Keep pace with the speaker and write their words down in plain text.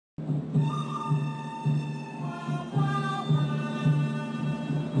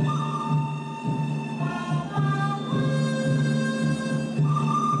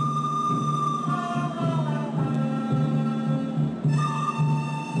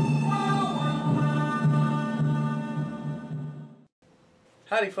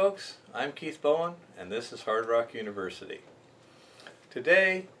Howdy folks, I'm Keith Bowen and this is Hard Rock University.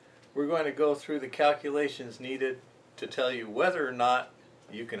 Today we're going to go through the calculations needed to tell you whether or not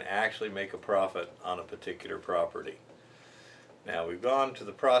you can actually make a profit on a particular property. Now we've gone to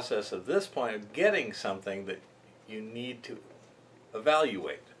the process of this point of getting something that you need to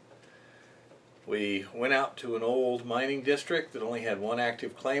evaluate. We went out to an old mining district that only had one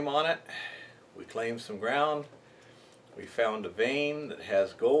active claim on it. We claimed some ground. We found a vein that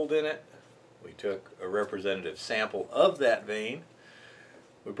has gold in it. We took a representative sample of that vein.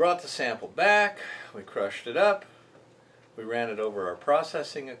 We brought the sample back. We crushed it up. We ran it over our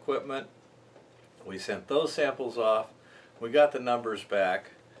processing equipment. We sent those samples off. We got the numbers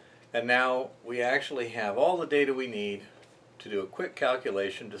back. And now we actually have all the data we need to do a quick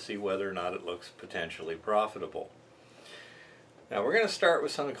calculation to see whether or not it looks potentially profitable. Now we're going to start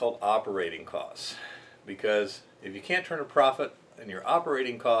with something called operating costs, because if you can't turn a profit in your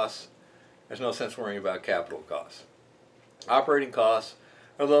operating costs, there's no sense worrying about capital costs. Operating costs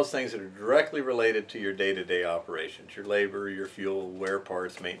are those things that are directly related to your day-to-day operations, your labor, your fuel, wear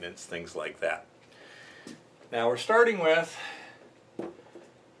parts, maintenance, things like that. Now we're starting with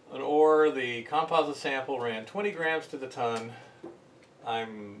an ore. The composite sample ran 20 grams to the ton.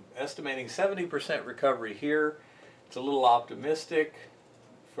 I'm estimating 70% recovery here. It's a little optimistic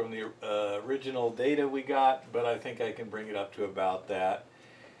from the original data we got, but I think I can bring it up to about that.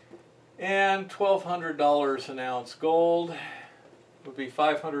 And $1,200 an ounce gold would be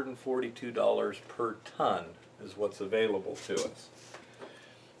 $542 per ton is what's available to us.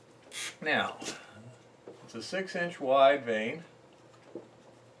 Now, it's a 6-inch wide vein,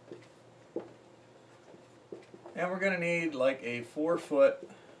 and we're going to need like a 4-foot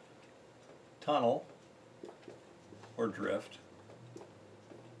tunnel or drift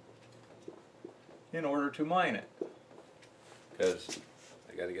in order to mine it, because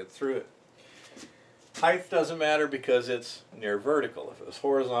I got to get through it. Height doesn't matter because it's near vertical. If it was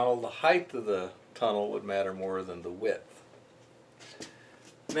horizontal, the height of the tunnel would matter more than the width.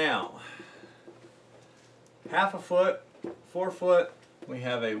 Now, half a foot, 4 foot, we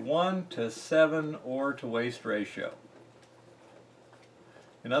have a 1:7 ore to waste ratio.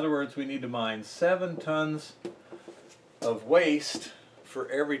 In other words, we need to mine 7 tons of waste for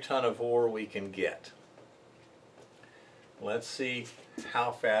every ton of ore we can get. Let's see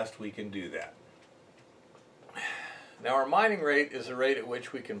how fast we can do that. Now our mining rate is the rate at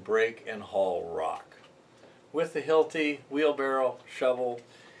which we can break and haul rock. With the Hilti, wheelbarrow, shovel,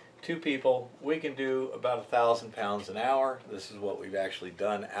 2 people, we can do about 1,000 pounds an hour. This is what we've actually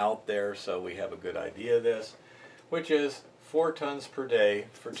done out there, so we have a good idea of this, which is 4 tons per day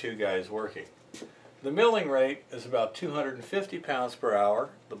for 2 guys working. The milling rate is about 250 pounds per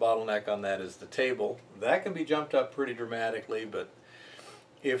hour. The bottleneck on that is the table. That can be jumped up pretty dramatically, but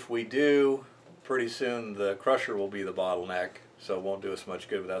if we do, pretty soon the crusher will be the bottleneck, so it won't do us much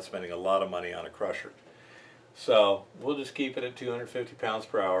good without spending a lot of money on a crusher. So we'll just keep it at 250 pounds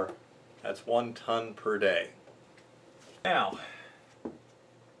per hour. That's 1 ton per day. Now,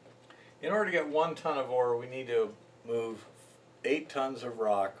 in order to get 1 ton of ore, we need to move 8 tons of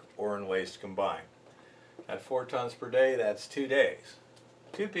rock, ore and waste combined. At 4 tons per day, that's 2 days.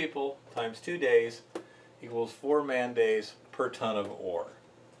 2 people times 2 days equals 4 man days per ton of ore.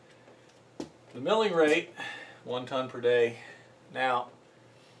 The milling rate, 1 ton per day. Now,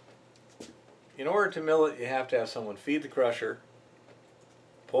 in order to mill it, you have to have someone feed the crusher,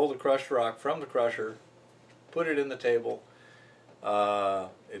 pull the crushed rock from the crusher, put it in the table.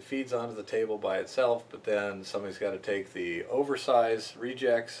 It feeds onto the table by itself, but then somebody's got to take the oversized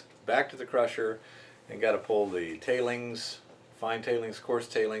rejects back to the crusher and got to pull the tailings, fine tailings, coarse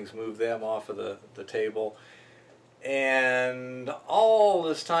tailings, move them off of the table. And all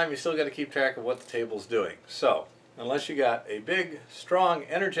this time you still got to keep track of what the table's doing. So unless you got a big, strong,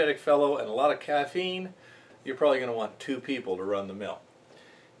 energetic fellow and a lot of caffeine, you're probably going to want 2 people to run the mill.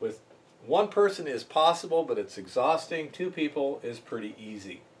 With 1 person is possible, but it's exhausting. 2 people is pretty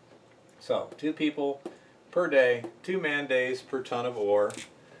easy. So 2 people per day, 2 man days per ton of ore.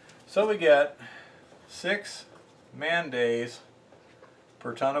 So we get 6 man days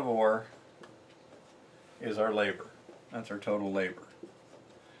per ton of ore is our labor. That's our total labor.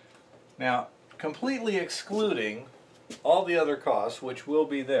 Now, completely excluding all the other costs, which will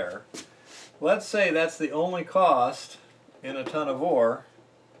be there, let's say that's the only cost in a ton of ore,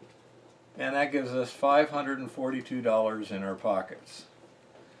 and that gives us $542 in our pockets.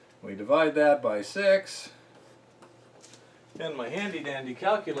 We divide that by 6, and my handy dandy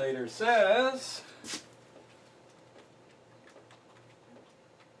calculator says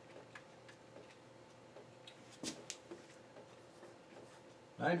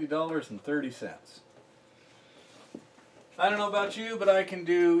 $90.30. I don't know about you, but I can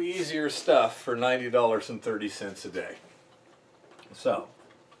do easier stuff for $90.30 a day. So,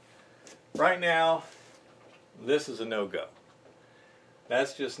 right now, this is a no-go.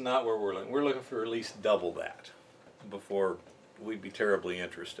 That's just not where we're looking. We're looking for at least double that before we'd be terribly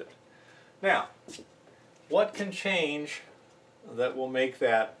interested. Now, what can change that will make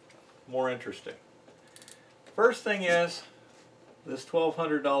that more interesting? First thing is this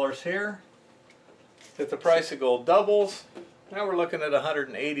 $1,200 here. If the price of gold doubles, now we're looking at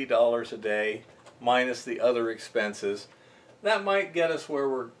 $180 a day minus the other expenses. That might get us where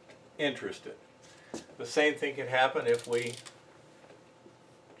we're interested. The same thing can happen if we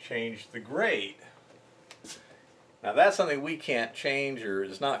change the grade. Now that's something we can't change or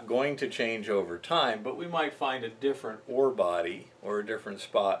is not going to change over time, but we might find a different ore body or a different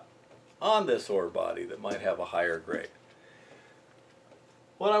spot on this ore body that might have a higher grade.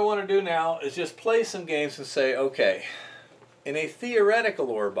 What I want to do now is just play some games and say, okay, in a theoretical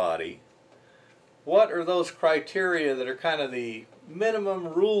ore body, what are those criteria that are kind of the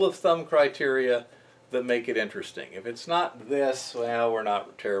minimum rule of thumb criteria that make it interesting? If it's not this, well, we're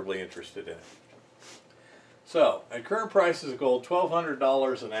not terribly interested in it. So, at current prices of gold,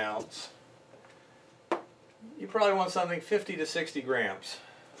 $1,200 an ounce, you probably want something 50 to 60 grams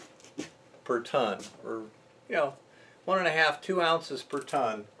per ton, or, 1.5, 2 ounces per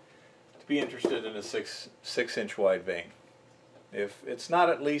ton to be interested in a 6-inch wide vein. If it's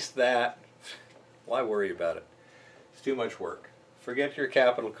not at least that, why worry about it? It's too much work. Forget your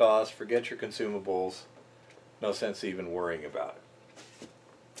capital costs, forget your consumables. No sense even worrying about it.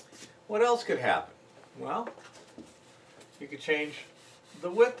 What else could happen? Well, you could change the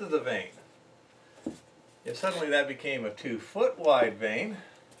width of the vein. If suddenly that became a 2-foot wide vein,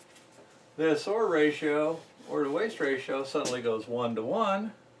 this ore ratio, ore to waste ratio, suddenly goes 1 to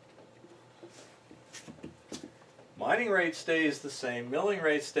 1. Mining rate stays the same, milling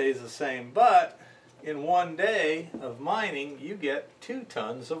rate stays the same, but in 1 day of mining you get 2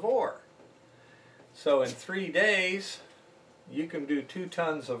 tons of ore. So in 3 days you can do 2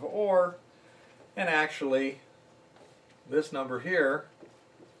 tons of ore, and actually this number here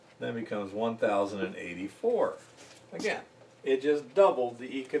then becomes 1,084. Again, it just doubled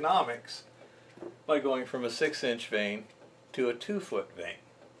the economics by going from a 6-inch vein to a 2-foot vein.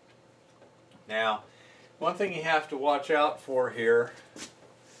 Now, one thing you have to watch out for here,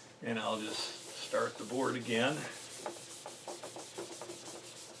 and I'll just start the board again.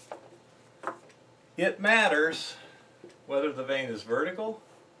 It matters whether the vein is vertical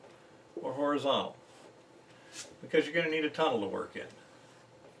or horizontal, because you're going to need a tunnel to work in.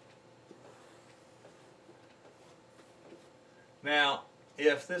 Now,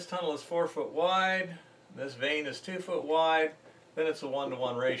 if this tunnel is 4 foot wide, this vein is 2 foot wide, then it's a 1 to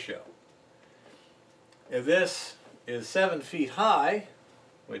 1 ratio. If this is 7 feet high,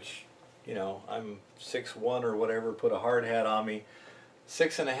 which, I'm 6'1" or whatever, put a hard hat on me,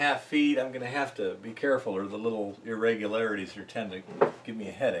 6.5 feet, I'm going to have to be careful, or the little irregularities here tend to give me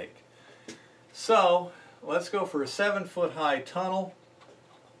a headache. So, let's go for a 7 foot high tunnel,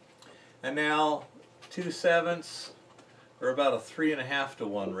 and now 2/7 or about a 3.5 to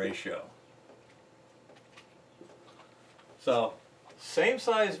 1 ratio. So, same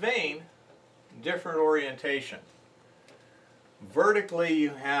size vein, different orientation. Vertically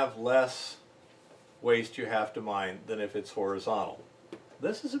you have less waste you have to mine than if it's horizontal.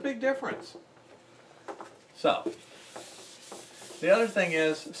 This is a big difference. So, the other thing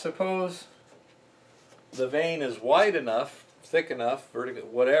is, suppose the vein is wide enough, thick enough, vertical,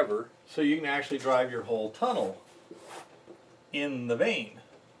 whatever, so you can actually drive your whole tunnel in the vein.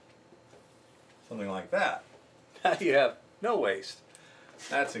 Something like that. Now you have no waste.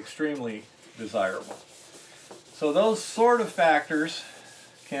 That's extremely desirable. So those sort of factors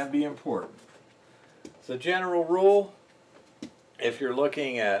can be important. As a general rule, if you're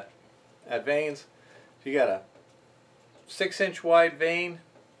looking at veins, if you got a 6-inch wide vein,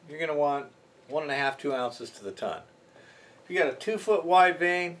 you're going to want 1.5, 2 ounces to the ton. If you got a 2 foot wide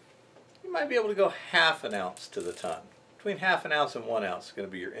vein, you might be able to go 1/2 ounce to the ton. Between 1/2 ounce and 1 ounce is going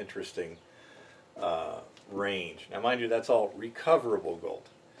to be your interesting range. Now mind you, that's all recoverable gold.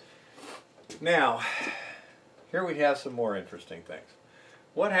 Now, here we have some more interesting things.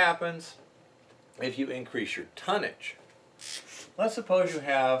 What happens if you increase your tonnage? Let's suppose you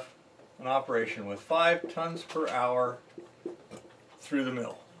have an operation with 5 tons per hour through the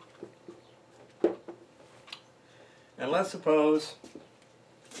mill. And let's suppose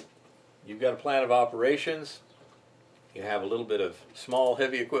you've got a plan of operations. You have a little bit of small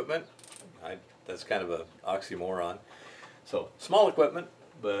heavy equipment. That's kind of an oxymoron. So small equipment,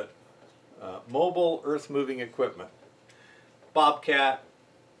 but mobile earth-moving equipment. Bobcat,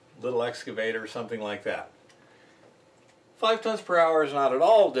 little excavator, something like that. 5 tons per hour is not at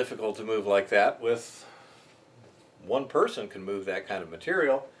all difficult to move like that. With one person can move that kind of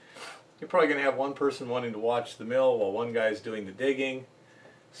material. You're probably going to have one person wanting to watch the mill while one guy's doing the digging.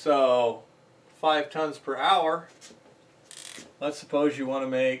 So 5 tons per hour, let's suppose you want to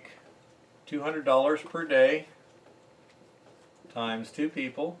make $200 per day times 2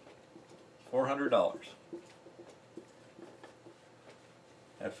 people, $400.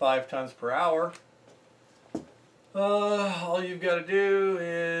 At 5 tons per hour, all you've got to do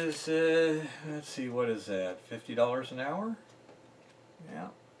is, let's see, what is that, $50 an hour? Yeah.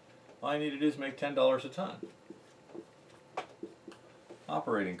 All you need to do is make $10 a ton.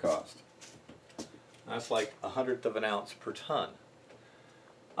 Operating cost. That's like 1/100 of an ounce per ton.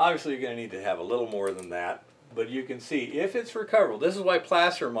 Obviously you're going to need to have a little more than that, but you can see if it's recoverable. This is why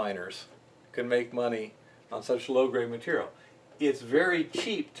placer miners can make money on such low-grade material. It's very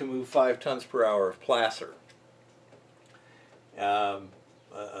cheap to move 5 tons per hour of placer. A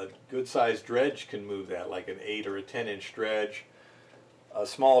good-sized dredge can move that, like an 8 or a 10-inch dredge. A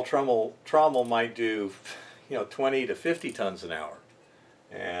small trommel might do, 20 to 50 tons an hour,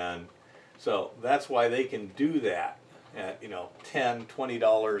 and so that's why they can do that at $10,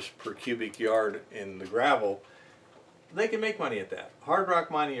 $20 per cubic yard in the gravel. They can make money at that. Hard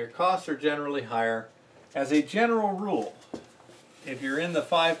rock mining, your costs are generally higher. As a general rule, if you're in the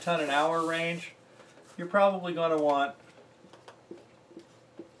 5 ton an hour range, you're probably going to want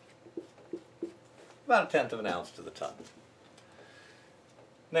about 1/10 of an ounce to the ton.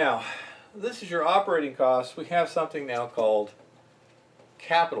 Now, this is your operating costs. We have something now called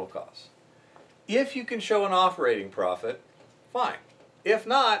capital costs. If you can show an operating profit, fine. If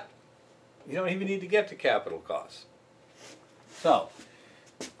not, you don't even need to get to capital costs. So,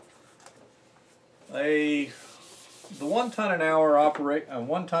 the 1 ton an hour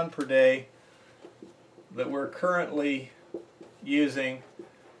 1 ton per day that we're currently using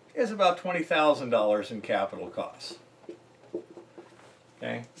is about $20,000 in capital costs.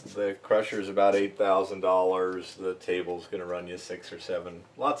 Okay, the crusher is about $8,000. The table's going to run you 6 or 7.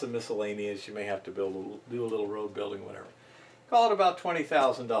 Lots of miscellaneous. You may have to do a little road building, whatever. Call it about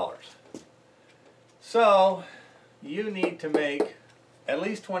 $20,000. So you need to make at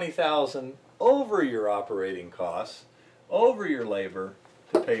least $20,000 over your operating costs, over your labor,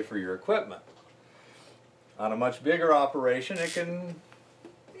 to pay for your equipment. On a much bigger operation, it can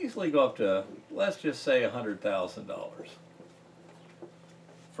easily go up to, let's just say, $100,000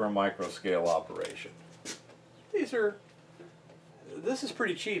 for a micro scale operation. This is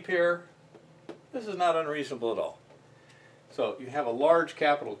pretty cheap here. This is not unreasonable at all. So you have a large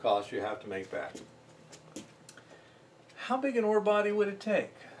capital cost you have to make back. How big an ore body would it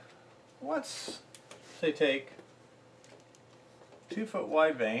take? Let's say take 2 foot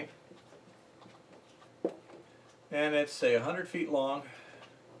wide vein, and it's say 100 feet long,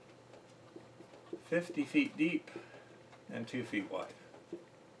 50 feet deep, and 2 feet wide.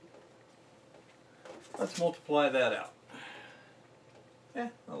 Let's multiply that out.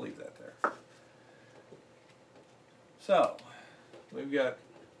 I'll leave that there. So, we've got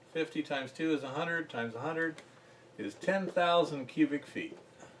 50 times 2 is 100 times 100 is 10,000 cubic feet.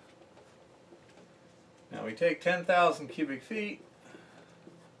 Now we take 10,000 cubic feet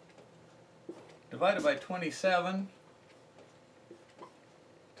divided by 27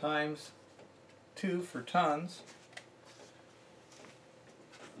 times 2 for tons,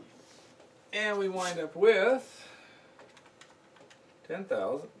 and we wind up with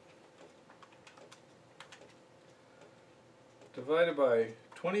 10,000 divided by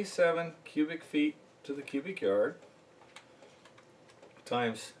 27 cubic feet to the cubic yard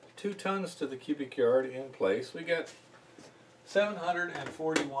times 2 tons to the cubic yard in place. We get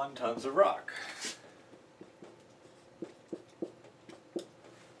 741 tons of rock.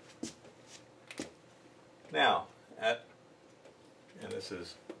 Now, and this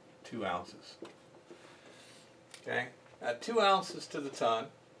is 2 ounces. Okay, at 2 ounces to the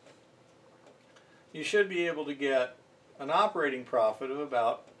ton, you should be able to get an operating profit of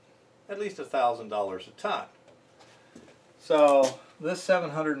about at least $1,000 a ton. So this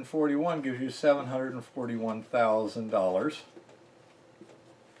 741 gives you $741,000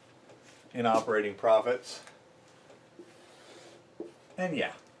 in operating profits. And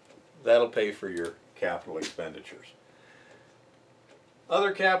yeah, that'll pay for your capital expenditures.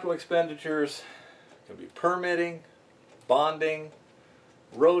 Other capital expenditures can be permitting, bonding,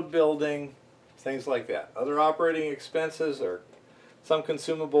 road building, things like that. Other operating expenses are some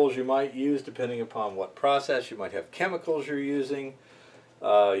consumables you might use depending upon what process. You might have chemicals you're using.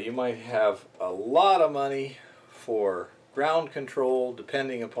 You might have a lot of money for ground control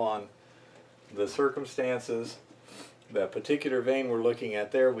depending upon the circumstances. That particular vein we're looking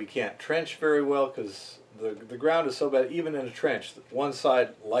at there, we can't trench very well because the ground is so bad. Even in a trench, one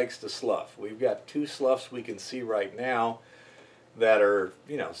side likes to slough. We've got two sloughs we can see right now that are,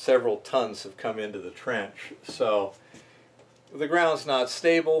 you know, several tons have come into the trench. So the ground's not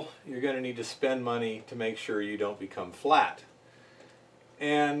stable. You're going to need to spend money to make sure you don't become flat.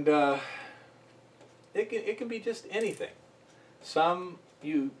 And it can be just anything. Some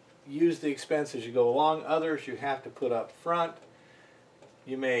you use the expense as you go along. Others you have to put up front.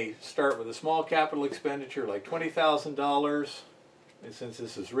 You may start with a small capital expenditure like $20,000. And since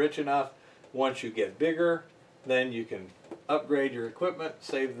this is rich enough, once you get bigger, then you can upgrade your equipment,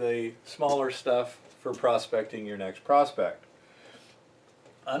 save the smaller stuff for prospecting your next prospect.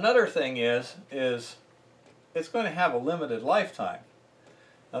 Another thing is it's going to have a limited lifetime.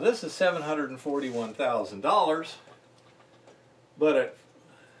 Now this is $741,000, but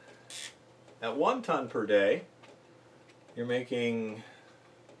at 1 ton per day, you're making,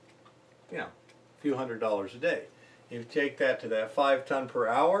 you know, a few $100s a day. You take that to that 5 ton per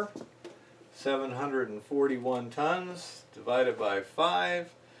hour, 741 tons divided by 5,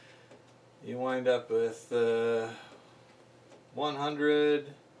 you wind up with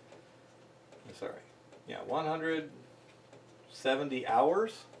 170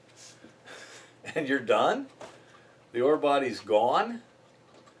 hours, and you're done. The ore body's gone.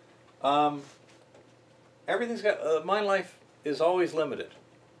 Everything's got, mine life is always limited.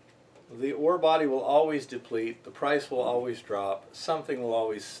 The ore body will always deplete, the price will always drop, something will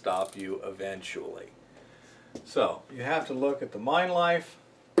always stop you eventually. So you have to look at the mine life,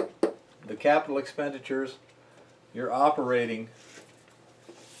 the capital expenditures, your operating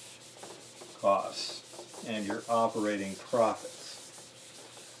costs, and your operating profits.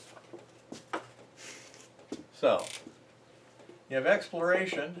 So you have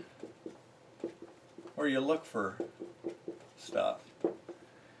exploration, where you look for stuff.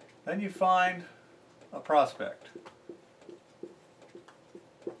 Then you find a prospect.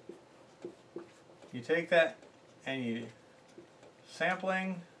 You take that and you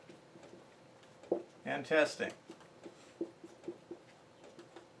sampling and testing.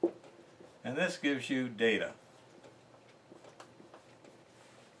 And this gives you data.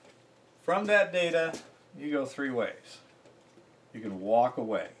 From that data, you go 3 ways. You can walk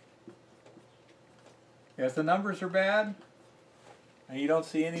away. If the numbers are bad and you don't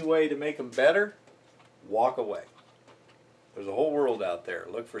see any way to make them better, walk away. There's a whole world out there.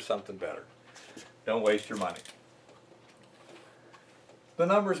 Look for something better. Don't waste your money. The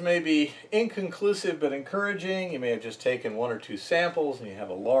numbers may be inconclusive but encouraging. You may have just taken 1 or 2 samples and you have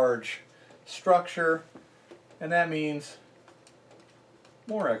a large structure, and that means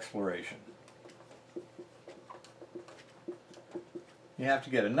more exploration. You have to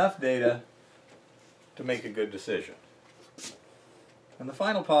get enough data to make a good decision. And the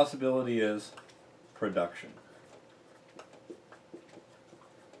final possibility is production.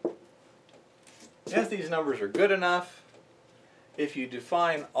 If these numbers are good enough, if you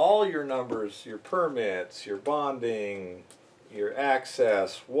define all your numbers, your permits, your bonding, your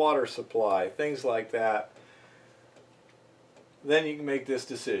access, water supply, things like that, then you can make this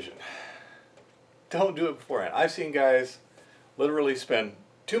decision. Don't do it beforehand. I've seen guys literally spend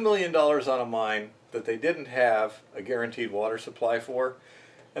 $2 million on a mine that they didn't have a guaranteed water supply for,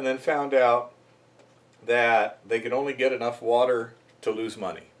 and then found out that they could only get enough water to lose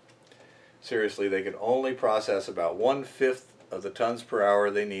money. Seriously, they could only process about 1/5 of the tons per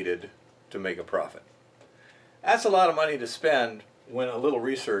hour they needed to make a profit. That's a lot of money to spend when a little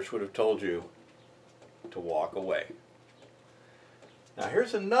research would have told you to walk away. Now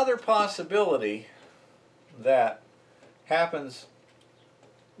here's another possibility that happens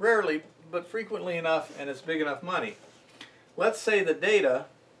rarely but frequently enough, and it's big enough money. Let's say the data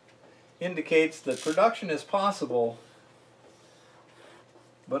indicates that production is possible,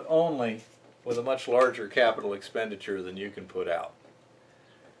 but only with a much larger capital expenditure than you can put out.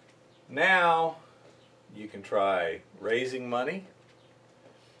 Now you can try raising money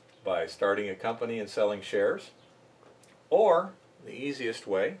by starting a company and selling shares, or the easiest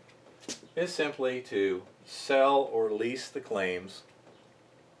way is simply to sell or lease the claims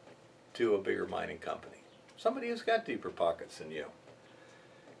to a bigger mining company. Somebody who's got deeper pockets than you.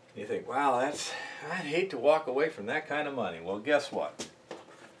 You think, wow, I'd hate to walk away from that kind of money. Well, guess what?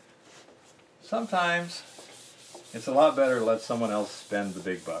 Sometimes it's a lot better to let someone else spend the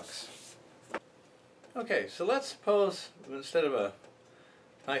big bucks. Okay, so let's suppose instead of a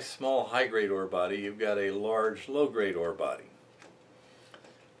nice small high-grade ore body, you've got a large low-grade ore body.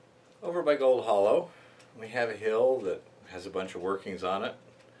 over by Gold Hollow, we have a hill that has a bunch of workings on it.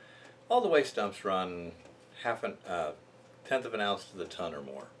 All the waste dumps run tenth of an ounce to the ton or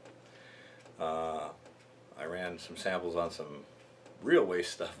more. I ran some samples on some real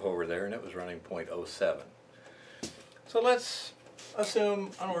waste stuff over there, and it was running 0.07. So let's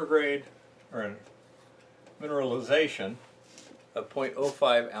assume an ore grade or a mineralization of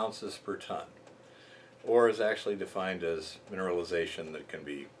 0.05 ounces per ton. Ore is actually defined as mineralization that can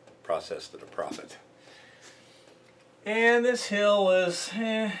be processed at a profit. And this hill is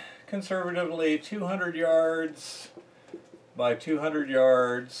conservatively 200 yards by 200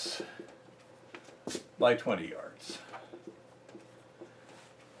 yards by 20 yards.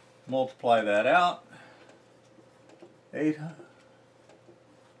 Multiply that out.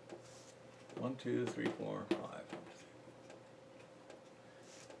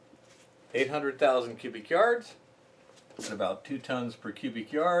 800,000 cubic yards. That's about 2 tons per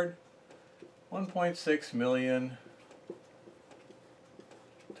cubic yard. 1.6 million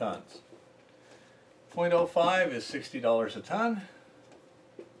tons. 0.05 is $60 a ton.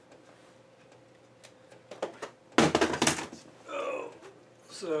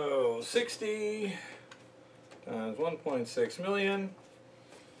 So 60 times 1.6 million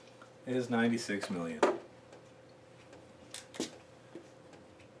is 96 million.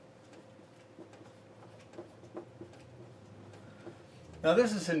 Now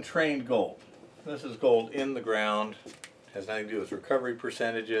this is entrained gold. This is gold in the ground. Has nothing to do with recovery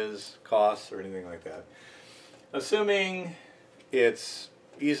percentages, costs, or anything like that. Assuming it's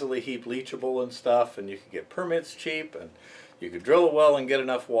easily heap leachable and stuff, and you can get permits cheap, and you could drill a well and get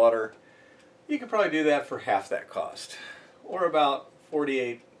enough water, you could probably do that for half that cost, or about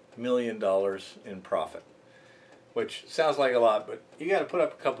 $48 million in profit, which sounds like a lot, but you got to put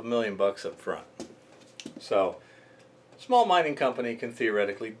up a couple $1 million up front. So a small mining company can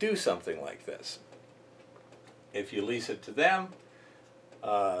theoretically do something like this. If you lease it to them,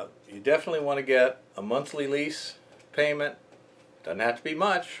 you definitely want to get a monthly lease payment. Doesn't have to be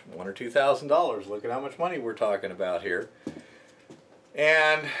much, $1,000 or $2,000. Look at how much money we're talking about here.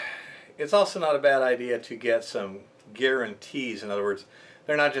 And it's also not a bad idea to get some guarantees. In other words,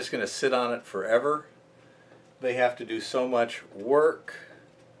 they're not just going to sit on it forever. They have to do so much work,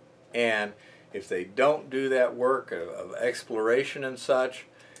 and if they don't do that work of exploration and such,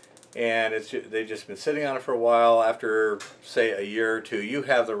 and they've just been sitting on it for a while, after say a year or two, you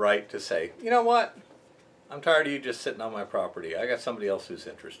have the right to say, you know what, I'm tired of you just sitting on my property. I got somebody else who's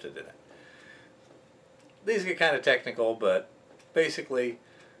interested in it. These get kind of technical, but basically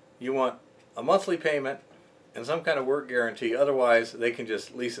you want a monthly payment and some kind of work guarantee. Otherwise they can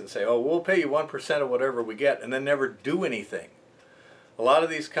just lease it and say, oh, we'll pay you 1% of whatever we get, and then never do anything. A lot of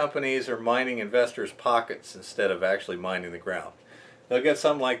these companies are mining investors' pockets instead of actually mining the ground. They'll get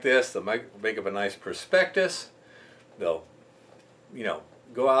something like this, they'll make up a nice prospectus, they'll,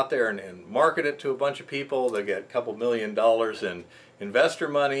 go out there and market it to a bunch of people, they'll get a couple $1 million in investor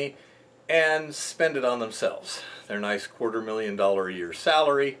money and spend it on themselves. Their nice $250,000 a year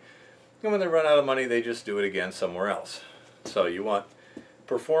salary, and when they run out of money they just do it again somewhere else. So you want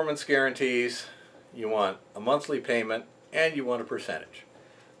performance guarantees, you want a monthly payment, and you want a percentage.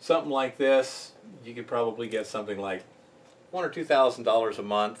 Something like this, you could probably get something like $1,000 or $2,000 a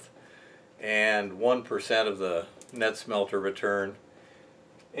month and 1% of the net smelter return,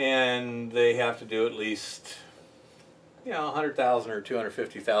 and they have to do at least $100,000 or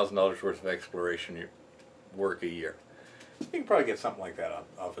 $250,000 worth of exploration work a year. You can probably get something like that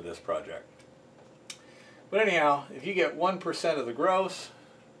off of this project. But anyhow, if you get 1% of the gross,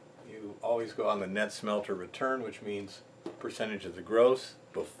 you always go on the net smelter return, which means percentage of the gross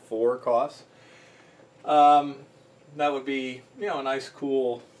before costs. That would be, a nice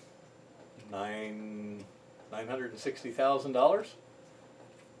cool $960,000.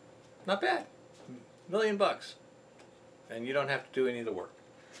 Not bad. $1 million bucks. And you don't have to do any of the work.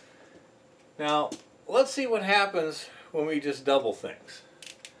 Now, let's see what happens when we just double things.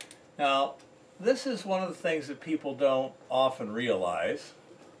 Now, this is one of the things that people don't often realize.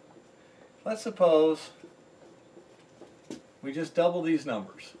 Let's suppose we just double these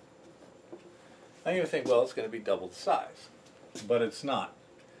numbers. Now you think, well, it's going to be double the size, but it's not.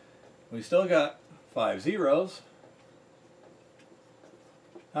 We still got 5 zeros.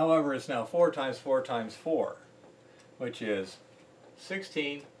 However, it's now 4 times 4 times 4, which is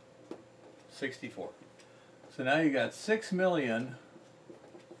 1664. So now you got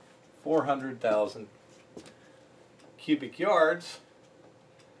 6,400,000 cubic yards,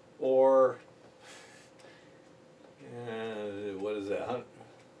 or what is that?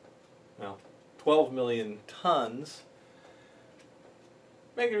 Well, 12 million tons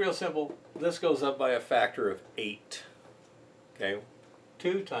Make it real simple. This goes up by a factor of 8. Okay,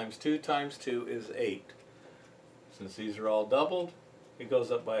 2 times 2 times 2 is 8. Since these are all doubled, it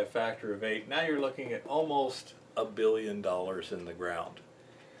goes up by a factor of 8. Now you're looking at almost $1 billion in the ground.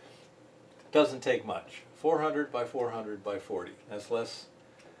 Doesn't take much. 400 by 400 by 40. That's less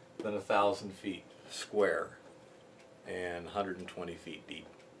than 1,000 feet square and 120 feet deep.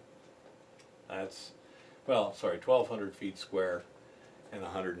 That's, well, sorry, 1,200 feet square and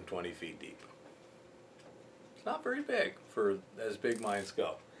 120 feet deep. It's not very big for as big mines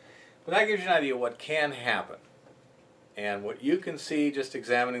go. But that gives you an idea of what can happen. And what you can see just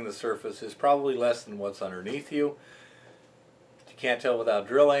examining the surface is probably less than what's underneath you. You can't tell without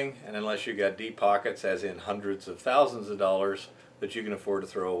drilling, and unless you've got deep pockets, as in hundreds of thousands of dollars that you can afford to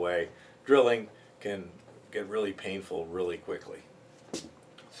throw away, drilling can get really painful really quickly.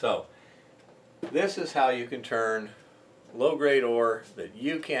 So this is how you can turn low-grade ore that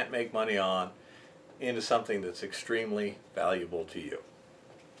you can't make money on into something that's extremely valuable to you.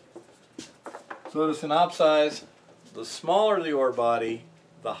 So to synopsize, the smaller the ore body,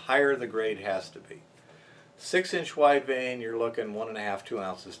 the higher the grade has to be. 6-inch wide vein, you're looking 1.5 to 2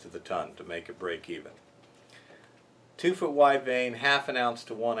 ounces to the ton to make it break even. 2-foot wide vein, 1/2 ounce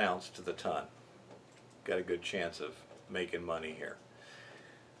to 1 ounce to the ton. Got a good chance of making money here.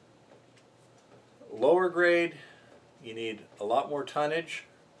 Lower grade, you need a lot more tonnage,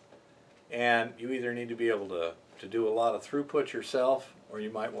 and you either need to be able to do a lot of throughput yourself, or you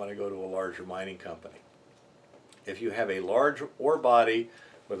might want to go to a larger mining company. If you have a large ore body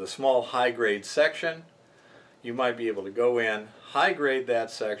with a small high-grade section, you might be able to go in, high-grade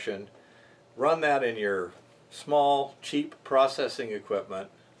that section, run that in your small, cheap processing equipment,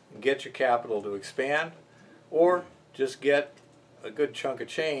 and get your capital to expand, or just get a good chunk of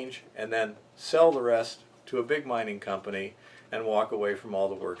change and then sell the rest to a big mining company and walk away from all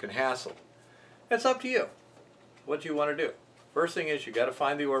the work and hassle. It's up to you what you want to do. First thing is you got to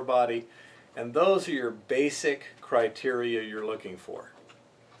find the ore body, and those are your basic criteria you're looking for.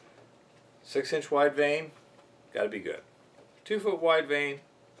 6-inch wide vein, got to be good. 2-foot wide vein,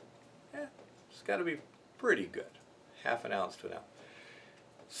 it's got to be pretty good. 1/2 ounce to 1 ounce.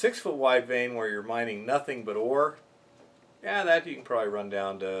 6-foot wide vein where you're mining nothing but ore, that you can probably run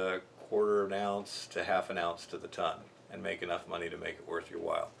down to 1/4 ounce to 1/2 ounce to the ton and make enough money to make it worth your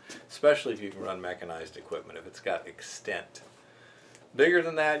while. Especially if you can run mechanized equipment, if it's got extent. Bigger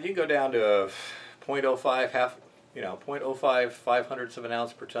than that, you can go down to a 0.05, 0.05 5/100ths of an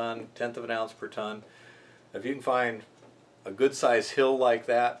ounce per ton, 1/10 of an ounce per ton. If you can find a good sized hill like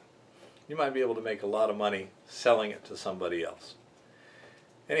that, you might be able to make a lot of money selling it to somebody else.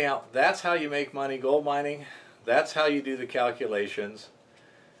 Anyhow, that's how you make money gold mining. That's how you do the calculations.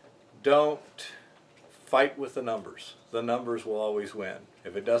 Don't fight with the numbers. The numbers will always win.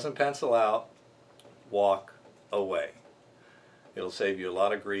 If it doesn't pencil out, walk away. It'll save you a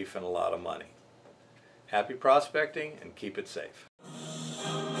lot of grief and a lot of money. Happy prospecting, and keep it safe.